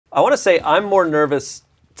I want to say I'm more nervous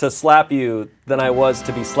to slap you than I was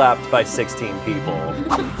to be slapped by 16 people.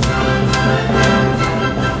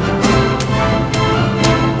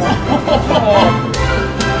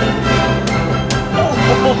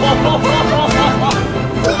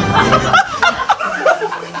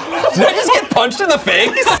 Did I just get punched in the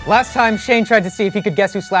face? Last time, Shane tried to see if he could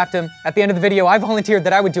guess who slapped him. At the end of the video, I volunteered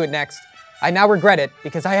that I would do it next. I now regret it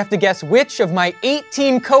because I have to guess which of my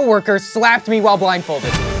 18 coworkers slapped me while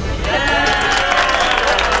blindfolded.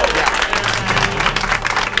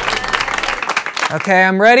 Okay,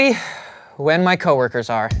 I'm ready when my coworkers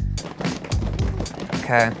are.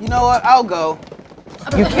 Okay. You know what? I'll go.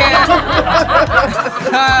 You can't.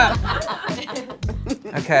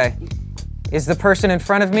 Okay. Is the person in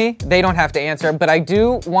front of me? They don't have to answer, but I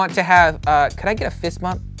do want to have, could I get a fist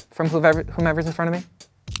bump from whomever's in front of me?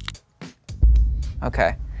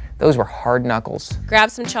 Okay, those were hard knuckles.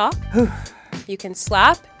 Grab some chalk. You can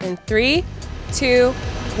slap in 3, 2,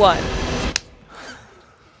 1.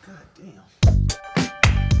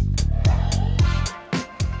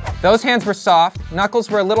 Those hands were soft,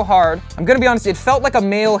 knuckles were a little hard. I'm gonna be honest, it felt like a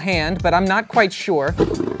male hand, but I'm not quite sure.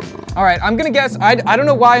 All right, I'm gonna guess, I don't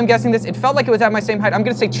know why I'm guessing this. It felt like it was at my same height. I'm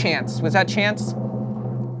gonna say Chance. Was that Chance?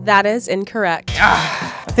 That is incorrect.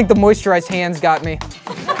 I think the moisturized hands got me.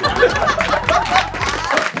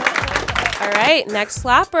 All right, next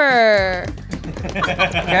slapper.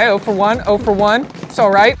 Okay, 0 for 1, 0 for 1. It's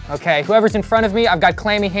all right. Okay, whoever's in front of me, I've got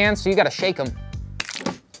clammy hands, so you gotta shake them.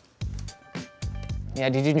 Yeah,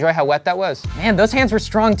 did you enjoy how wet that was? Man, those hands were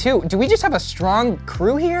strong too. Do we just have a strong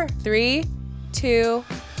crew here? 3, 2,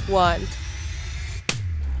 1.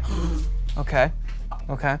 Okay,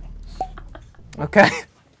 okay, okay.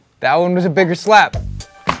 That one was a bigger slap.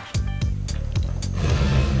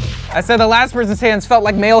 I said the last person's hands felt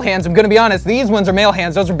like male hands. I'm gonna be honest, these ones are male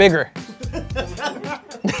hands, those are bigger.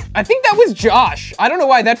 I think that was Josh. I don't know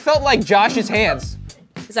why, that felt like Josh's hands.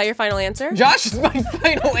 Is that your final answer? Josh is my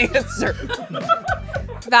final answer.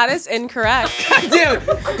 That is incorrect. God damn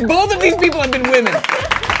it, both of these people have been women.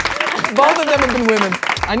 Both of them have been women.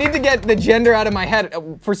 I need to get the gender out of my head.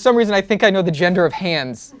 For some reason, I think I know the gender of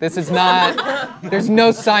hands. This is not, there's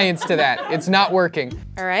no science to that. It's not working.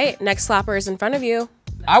 All right, next slapper is in front of you.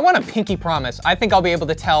 I want a pinky promise. I think I'll be able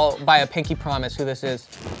to tell by a pinky promise who this is.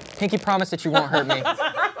 Pinky promise that you won't hurt me.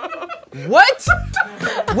 What?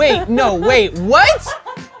 Wait, no, wait, what?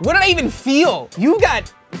 What did I even feel? You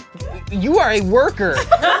are a worker.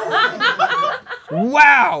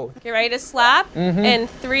 Wow. Get ready to slap in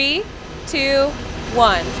 3, 2,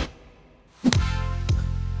 1.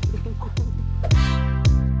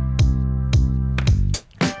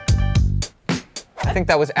 I think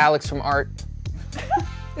that was Alex from Art.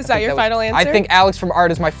 Is that your final answer? I think Alex from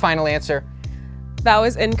Art is my final answer. That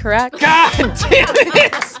was incorrect. God damn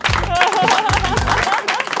it!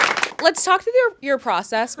 Let's talk through your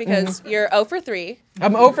process because you're 0 for 3.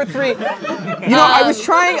 I'm 0 for 3. You know, I was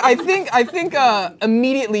trying, I think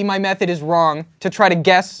immediately my method is wrong to try to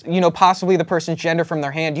guess, you know, possibly the person's gender from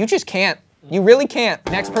their hand. You just can't. You really can't.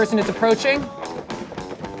 Next person is approaching.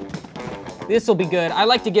 This'll be good. I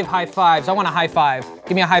like to give high fives. I want a high five.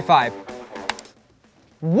 Give me a high five.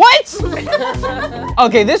 What?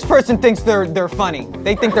 Okay, this person thinks they're funny.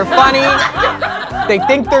 They think they're funny. They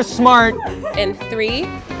think they're smart. In 3,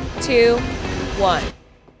 2, 1.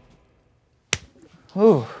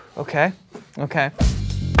 Ooh, okay, okay.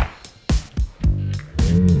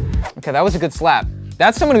 Okay, that was a good slap.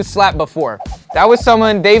 That's someone who slapped before. That was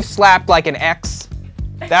someone, they've slapped like an ex.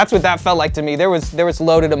 That's what that felt like to me. There was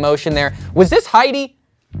loaded emotion there. Was this Heidi?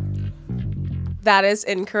 That is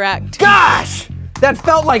incorrect. Gosh! That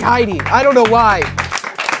felt like Heidi. I don't know why.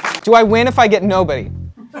 Do I win if I get nobody?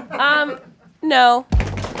 No.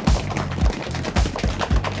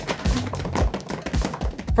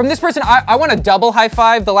 From this person, I want a double high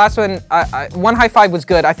five. The last one, one high five was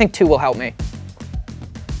good. I think 2 will help me.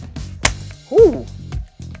 Ooh.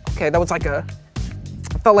 Okay, that was like I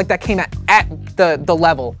felt like that came at the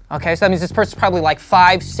level. Okay, so that means this person's probably like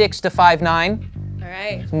 5'6" to 5'9". All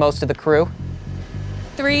right. Most of the crew.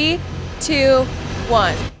 3, 2,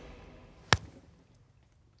 1.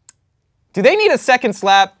 Do they need a second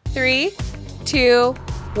slap? 3, 2,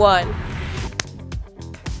 1.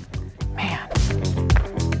 Man.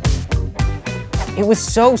 It was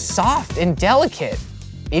so soft and delicate.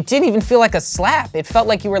 It didn't even feel like a slap. It felt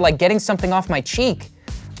like you were like getting something off my cheek.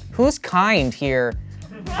 Who's kind here?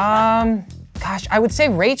 Gosh, I would say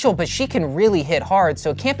Rachel, but she can really hit hard,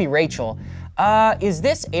 so it can't be Rachel. Is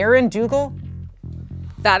this Erin Dougal?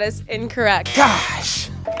 That is incorrect. Gosh.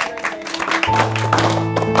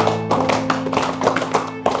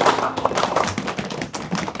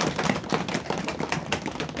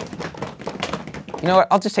 You know what?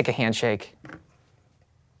 I'll just take a handshake.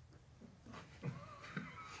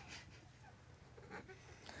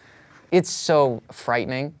 It's so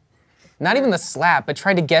frightening. Not even the slap, but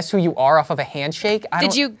trying to guess who you are off of a handshake.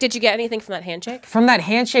 Did you get anything from that handshake? From that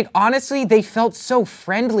handshake, honestly, they felt so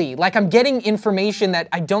friendly. Like I'm getting information that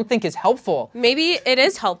I don't think is helpful. Maybe it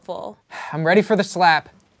is helpful. I'm ready for the slap.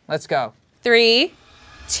 Let's go. 3,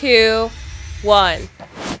 2, 1.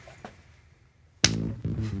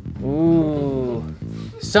 Ooh.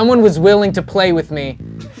 Someone was willing to play with me.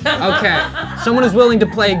 Okay. Someone was willing to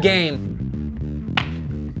play a game.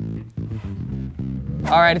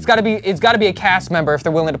 All right, it's gotta be a cast member if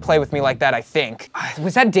they're willing to play with me like that, I think.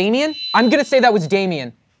 Was that Damien? I'm gonna say that was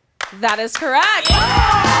Damien. That is correct.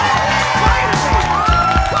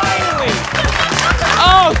 Finally!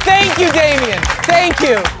 Oh, thank you, Damien. Thank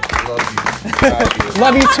you.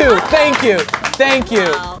 Love you too. Thank you. Thank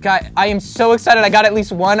you. Wow. God, I am so excited I got at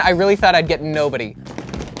least one. I really thought I'd get nobody.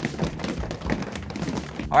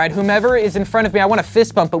 All right, whomever is in front of me, I want a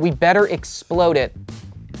fist bump, but we better explode it.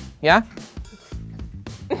 Yeah?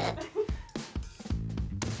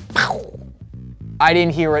 I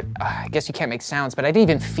didn't hear it. I guess you can't make sounds, but I didn't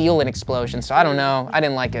even feel an explosion, so I don't know. I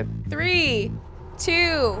didn't like it. 3,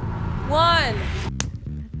 2, 1.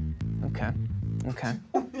 Okay.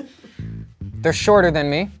 They're shorter than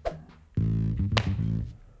me.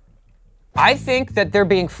 I think that they're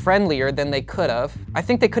being friendlier than they could have. I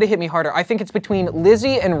think they could have hit me harder. I think it's between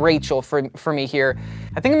Lizzy and Rachel for me here.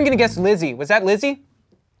 I think I'm gonna guess Lizzy. Was that Lizzy?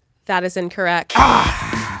 That is incorrect.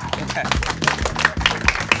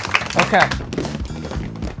 Okay.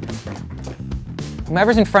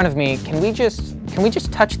 Whomever's in front of me, can we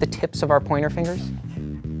just touch the tips of our pointer fingers?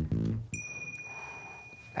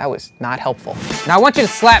 That was not helpful. Now I want you to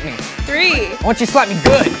slap me. 3. I want you to slap me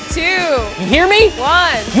good. 2. You hear me?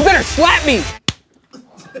 1. You better slap me.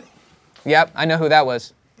 Yep, I know who that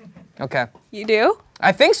was. Okay. You do?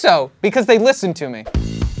 I think so, because they listened to me.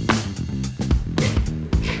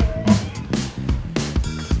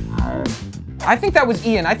 I think that was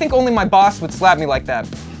Ian. I think only my boss would slap me like that.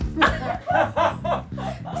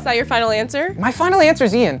 Is that your final answer? My final answer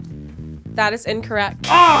is Ian. That is incorrect.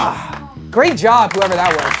 Great job, whoever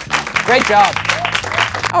that was. Great job.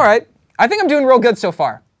 All right. I think I'm doing real good so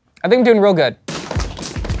far. I think I'm doing real good.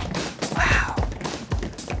 Wow.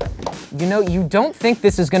 You know, you don't think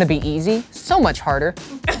this is gonna be easy? So much harder.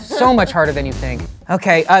 So much harder than you think.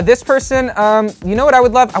 Okay, this person, you know what I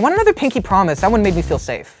would love? I want another pinky promise. That one made me feel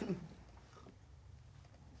safe.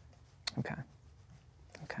 Okay.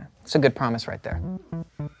 It's a good promise right there.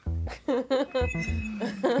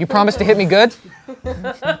 You promise to hit me good?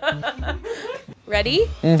 Ready?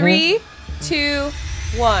 3, 2,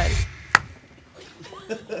 1.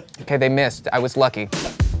 Okay, they missed. I was lucky.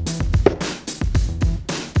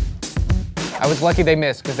 I was lucky they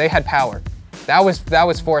missed because they had power. That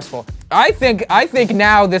was forceful. I think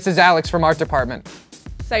now this is Alex from art department.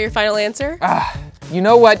 Is that your final answer? You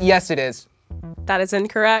know what? Yes, it is. That is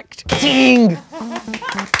incorrect. Ding!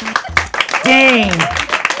 Dang!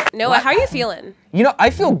 Noah, how are you feeling? You know, I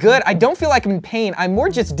feel good. I don't feel like I'm in pain. I'm more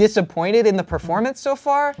just disappointed in the performance so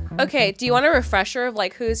far. Okay, do you want a refresher of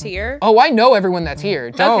like who's here? Oh, I know everyone that's here.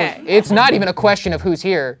 Don't. Okay. It's not even a question of who's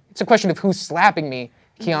here. It's a question of who's slapping me,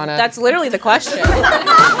 Kiana. That's literally the question.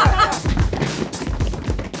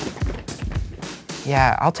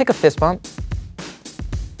 Yeah, I'll take a fist bump.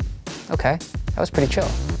 Okay, that was pretty chill.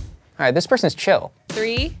 All right, this person's chill.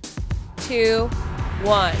 3, 2,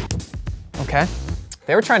 1. Okay.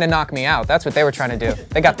 They were trying to knock me out. That's what they were trying to do.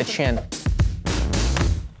 They got the chin.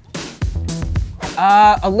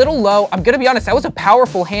 A little low. I'm gonna be honest, that was a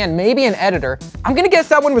powerful hand, maybe an editor. I'm gonna guess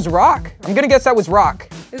that one was rock. I'm gonna guess that was rock.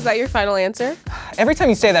 Is that your final answer? Every time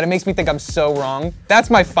you say that, it makes me think I'm so wrong. That's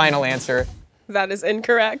my final answer. That is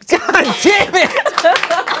incorrect. God damn it!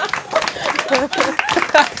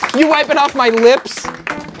 You wiping off my lips?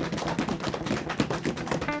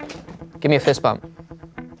 Give me a fist bump.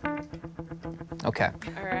 Okay.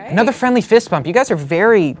 All right. Another friendly fist bump. You guys are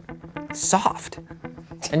very soft.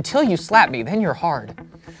 Until you slap me, then you're hard.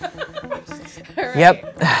 Right.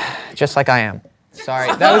 Yep, just like I am. Sorry,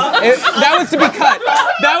 that was to be cut.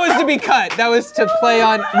 That was to be cut. That was to play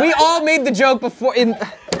on. We all made the joke before.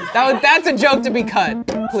 That's a joke to be cut.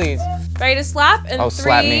 Please. Ready to slap? In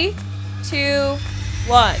slap me. 3, 2,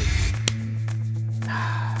 1.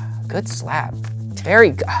 Good slap.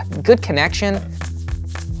 Very good connection.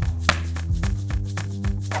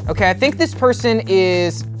 Okay, I think this person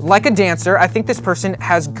is like a dancer. I think this person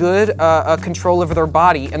has good control over their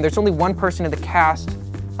body, and there's only one person in the cast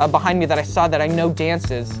behind me that I saw that I know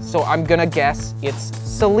dances, so I'm gonna guess it's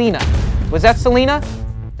Selina. Was that Selina?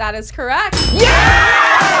 That is correct.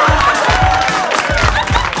 That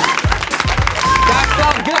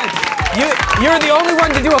felt good. You're the only one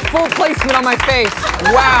to do a full placement on my face.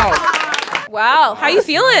 Wow. Wow, how you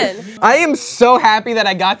feeling? I am so happy that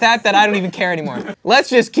I got that I don't even care anymore. Let's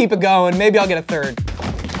just keep it going. Maybe I'll get a third.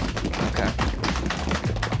 Okay.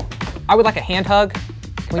 I would like a hand hug.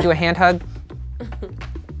 Can we do a hand hug?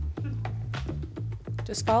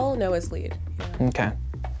 Just follow Noah's lead. Yeah. Okay.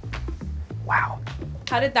 Wow.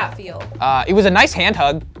 How did that feel? It was a nice hand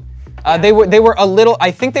hug. They were a little,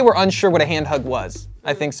 I think they were unsure what a hand hug was.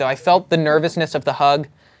 I think so. I felt the nervousness of the hug.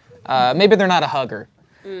 Maybe they're not a hugger.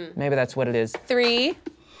 Maybe that's what it is. 3,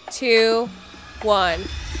 2, 1.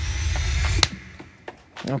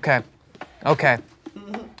 Okay. Okay.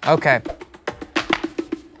 Okay.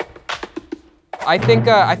 I think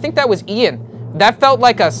that was Ian. That felt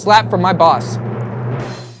like a slap from my boss.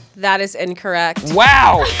 That is incorrect.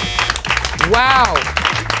 Wow. Wow.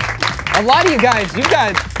 A lot of you guys,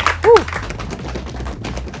 whew.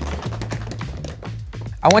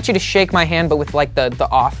 I want you to shake my hand, but with like the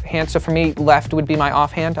off hand. So for me, left would be my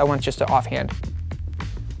off hand. I want just an off hand.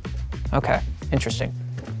 Okay, interesting.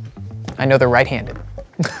 I know they're right-handed.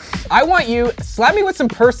 I want you, slap me with some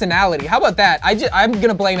personality. How about that? I'm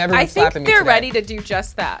gonna blame everyone slapping me I think they're today. ready to do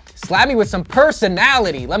just that. Slap me with some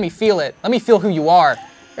personality. Let me feel it. Let me feel who you are.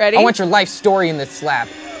 Ready? I want your life story in this slap.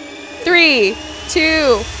 3,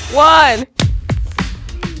 2, 1.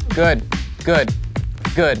 Good, good,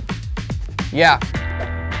 good. Yeah.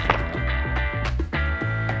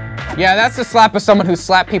 Yeah, that's the slap of someone who's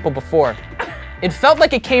slapped people before. It felt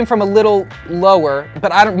like it came from a little lower,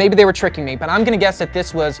 but maybe they were tricking me, but I'm gonna guess that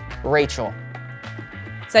this was Rachel.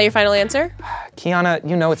 Is that your final answer? Kiana,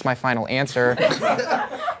 you know it's my final answer.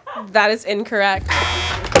 That is incorrect.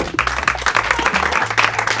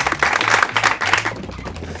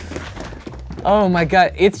 Oh my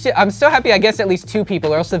God, I'm so happy I guessed at least 2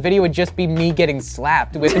 people, or else the video would just be me getting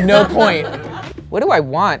slapped with no point. What do I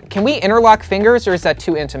want? Can we interlock fingers, or is that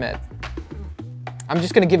too intimate? I'm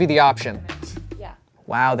just gonna give you the option. Yeah.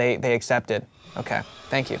 Wow, they accepted. Okay,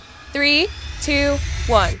 thank you. 3, 2,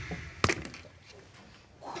 1.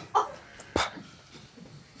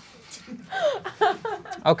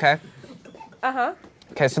 Okay. Uh-huh.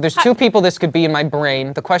 Okay, so there's 2 people this could be in my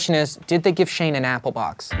brain. The question is, did they give Shane an apple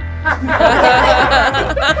box?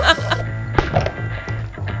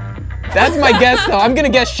 That's my guess, though. I'm gonna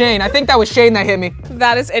guess Shane. I think that was Shane that hit me.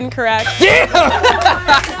 That is incorrect. Damn!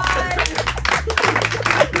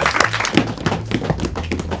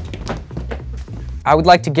 I would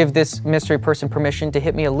like to give this mystery person permission to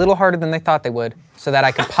hit me a little harder than they thought they would, so that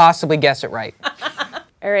I could possibly guess it right.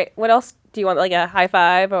 All right, what else? Do you want like a high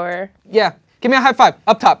five or? Yeah, give me a high five.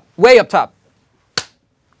 Up top, way up top.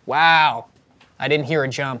 Wow, I didn't hear a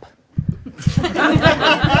jump.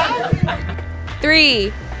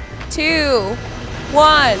 3, 2,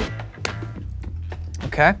 1.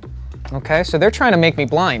 Okay, okay, so they're trying to make me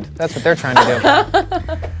blind. That's what they're trying to do.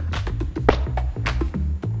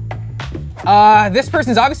 This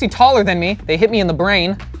person's obviously taller than me. They hit me in the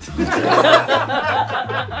brain.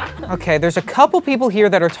 Okay, there's a couple people here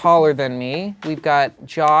that are taller than me. We've got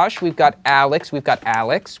Josh, we've got Alex, we've got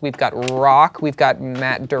Rock, we've got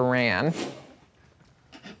Matt Duran.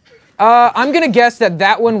 I'm gonna guess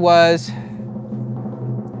that one was,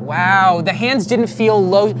 wow, the hands didn't feel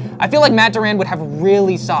low. I feel like Matt Duran would have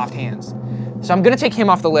really soft hands. So I'm gonna take him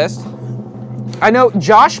off the list. I know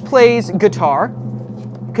Josh plays guitar.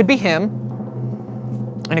 Could be him.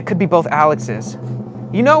 And it could be both Alexes.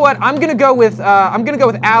 You know what? I'm gonna go with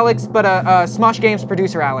Alex, but Smosh Games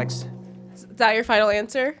producer Alex. Is that your final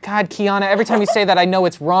answer? God, Kiana, every time you say that, I know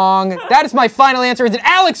it's wrong. That is my final answer. Is it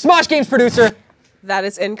Alex, Smosh Games producer? That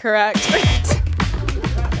is incorrect. I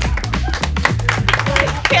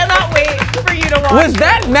cannot wait for you to watch. Was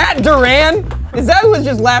that Matt Duran? Is that who was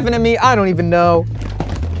just laughing at me? I don't even know.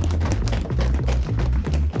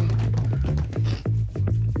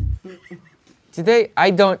 Did they?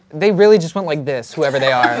 They really just went like this, whoever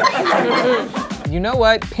they are. You know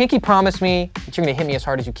what? Pinky promised me that you're gonna hit me as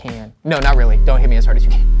hard as you can. No, not really. Don't hit me as hard as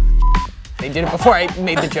you can. They did it before I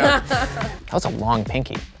made the joke. That was a long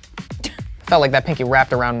pinky. Felt like that pinky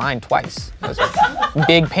wrapped around mine twice. That was a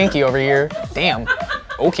big pinky over here. Damn.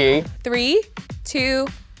 Okay. 3, 2,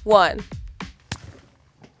 1.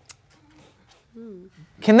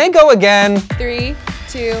 Can they go again? 3,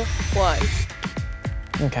 2, 1.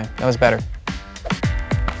 Okay, that was better.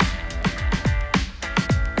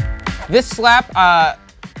 This slap,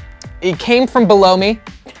 it came from below me.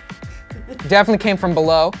 Definitely came from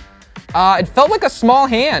below. It felt like a small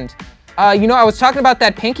hand. You know, I was talking about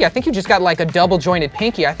that pinky. I think you just got like a double jointed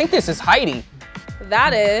pinky. I think this is Heidi.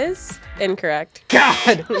 That is incorrect.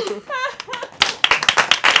 God.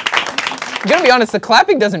 I'm gonna be honest, the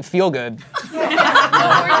clapping doesn't feel good. No, we're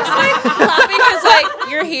just like clapping because like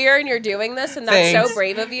you're here and you're doing this, and that's Thanks. so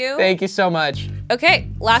brave of you. Thank you so much. Okay,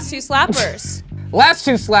 last two slappers. Last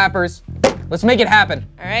two slappers. Let's make it happen.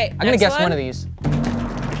 All right. I'm gonna guess one of these.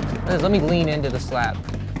 Let me lean into the slap.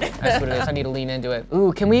 That's what it is. I need to lean into it.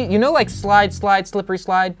 Ooh, can we, you know, like slide, slippery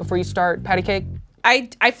slide before you start patty cake?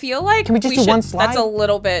 I feel like Can we just do one slide? That's a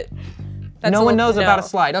little bit. No one knows about a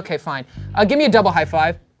slide. Okay, fine. Give me a double high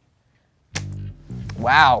five.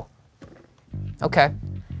 Wow. Okay.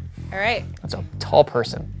 All right. That's a tall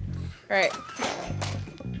person. All right.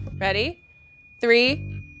 Ready?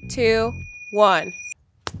 3, 2, 1.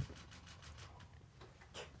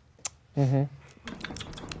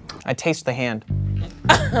 I taste the hand.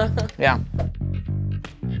 Yeah.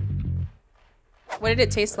 What did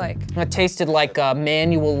it taste like? It tasted like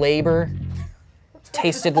manual labor.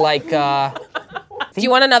 Tasted like. Do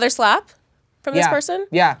you want another slap from this person?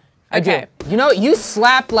 Yeah, I Okay. do. You know, you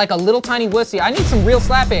slapped like a little tiny wussy. I need some real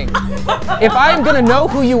slapping. If I'm gonna know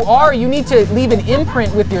who you are, you need to leave an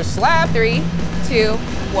imprint with your slap. 3, 2,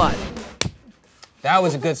 1. That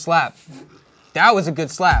was a good slap. That was a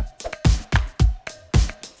good slap.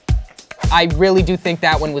 I really do think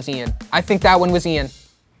that one was Ian. I think that one was Ian.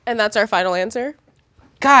 And that's our final answer.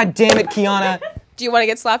 God damn it, Kiana. Do you want to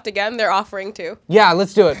get slapped again? They're offering to. Yeah,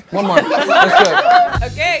 let's do it. One more. Let's do it.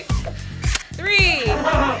 Okay. 3,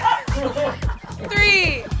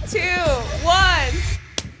 2,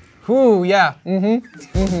 1. Ooh, yeah.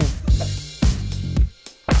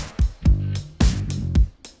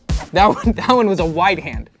 That one was a wide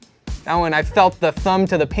hand. That one, I felt the thumb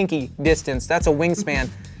to the pinky distance. That's a wingspan.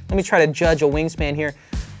 Let me try to judge a wingspan here.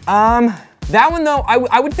 That one though,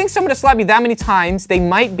 I would think someone to slap me that many times, they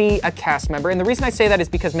might be a cast member. And the reason I say that is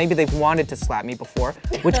because maybe they've wanted to slap me before,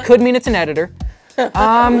 which could mean it's an editor. Man,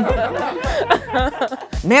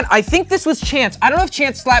 I think this was Chance. I don't know if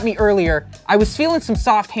Chance slapped me earlier. I was feeling some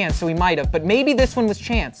soft hands, so he might have, but maybe this one was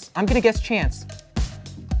Chance. I'm gonna guess Chance.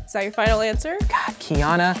 Is that your final answer? God,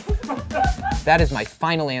 Kiana, that is my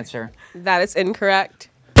final answer. That is incorrect.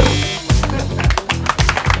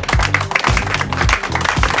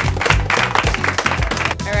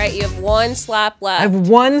 All right, you have one slap left. I have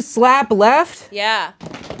one slap left? Yeah.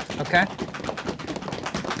 Okay.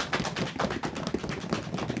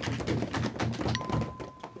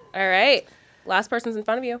 All right. Last person's in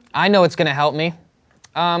front of you. I know it's gonna help me.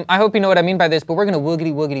 I hope you know what I mean by this, but we're gonna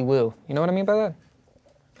woogity woogity woo. You know what I mean by that?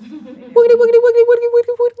 Woogity woogity woogity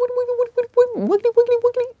woogity woogity woogity woogity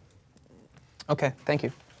woogity. Okay, thank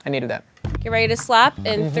you. I needed that. Get ready to slap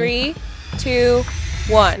in 3, 2,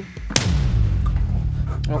 1.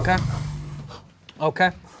 Okay.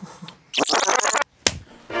 Okay.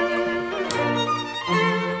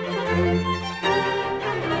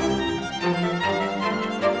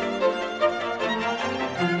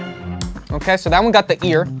 Okay, so that one got the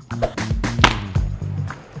ear.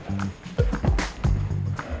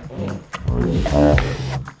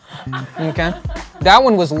 Okay. That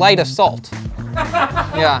one was light assault.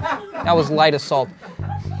 Yeah, that was light assault.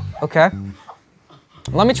 Okay.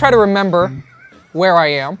 Let me try to remember where I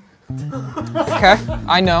am. Okay,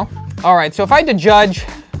 I know. All right, so if I had to judge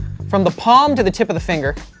from the palm to the tip of the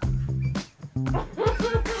finger.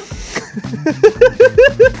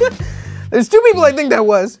 There's two people I think that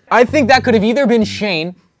was. I think that could have either been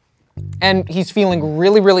Shane, and he's feeling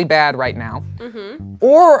really, really bad right now.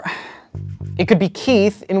 Or it could be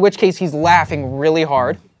Keith, in which case he's laughing really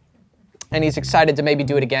hard, and he's excited to maybe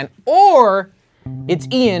do it again. Or it's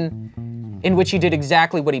Ian, in which he did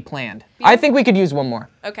exactly what he planned. Yeah. I think we could use one more.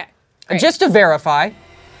 Okay. Great. Just to verify.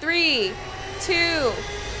 3, 2,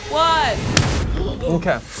 1.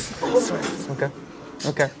 Okay. Okay.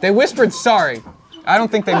 Okay. They whispered sorry. I don't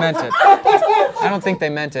think they meant it. I don't think they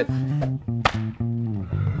meant it.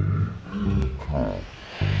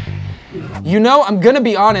 You know, I'm gonna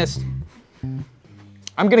be honest.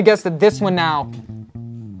 I'm gonna guess that this one now,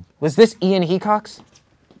 was this Ian Hecox?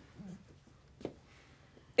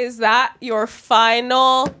 Is that your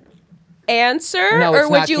final answer? No, or it's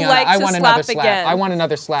would not, you Kiana. like I to want slap another slap. again? I want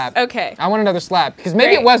another slap. Okay. I want another slap, because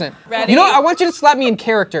maybe Great. it wasn't. Ready? You know what? I want you to slap me in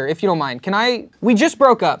character, if you don't mind. Can I? We just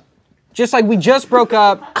broke up. Just like we just broke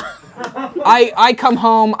up. I come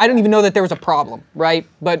home, I don't even know that there was a problem, right?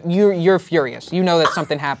 But you're furious. You know that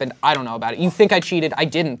something happened. I don't know about it. You think I cheated. I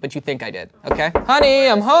didn't, but you think I did, okay? Honey,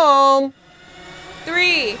 I'm home.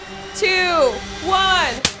 3, 2, 1.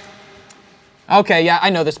 Okay, yeah, I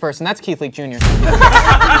know this person. That's Keith Leak Jr.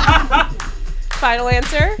 Final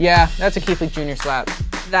answer? Yeah, that's a Keith Leak Jr. slap.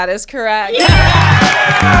 That is correct.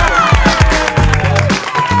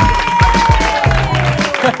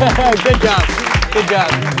 Good job. Good job.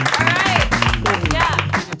 All right. Yeah.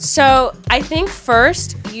 So I think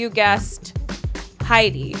first you guessed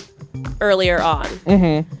Heidi earlier on.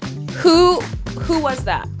 Who was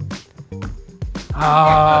that?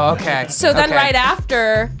 Oh, okay. So then right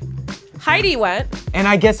after Heidi went. And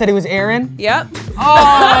I guess that it was Erin? Yep.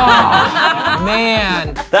 Oh,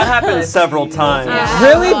 man. That happened several times.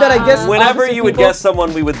 Really? That I guess Whenever you would guess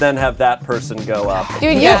someone, we would then have that person go up.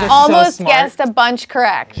 Dude, you guys are so almost smart. guessed a bunch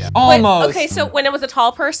correct. Almost. Okay, so when it was a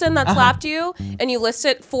tall person that slapped you, and you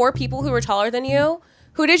listed 4 people who were taller than you,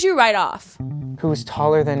 who did you write off? Who was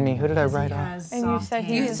taller than me? Who did I write off? And you said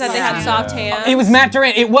You said they had soft hands. It was Matt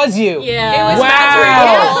Duran. It was you. It was Wow.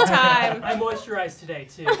 Matt the whole time. I moisturized today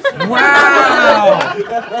too.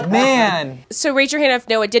 Wow. Man. So raise your hand if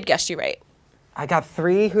Noah did guess you right. I got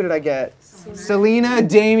 3. Who did I get? Selina,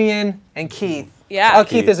 Damien, and Keith. Yeah. Oh,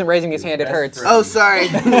 Keith isn't raising his hand. It hurts. Oh, sorry.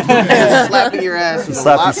 Slapping your ass. He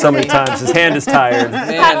slapped you so many times, his hand is tired.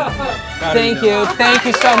 Man. Thank you. Thank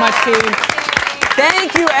you so much, team.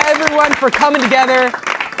 Thank you, everyone, for coming together.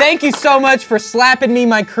 Thank you so much for slapping me,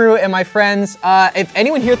 my crew, and my friends. If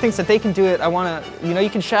anyone here thinks that they can do it, I want to, you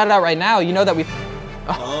can shout it out right now. You know that we...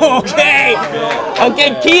 Okay.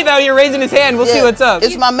 Okay, Keith, though, you're raising his hand. We'll see what's up.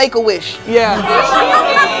 It's my Make-A-Wish. Yeah.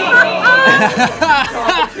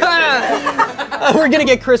 We're going to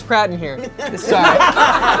get Chris Pratt in here. Sorry.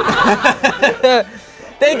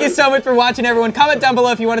 Thank you so much for watching, everyone. Comment down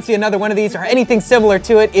below if you want to see another one of these or anything similar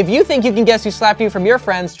to it. If you think you can guess who slapped you from your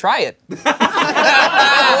friends, try it. Thank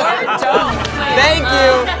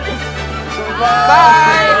you.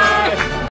 Bye.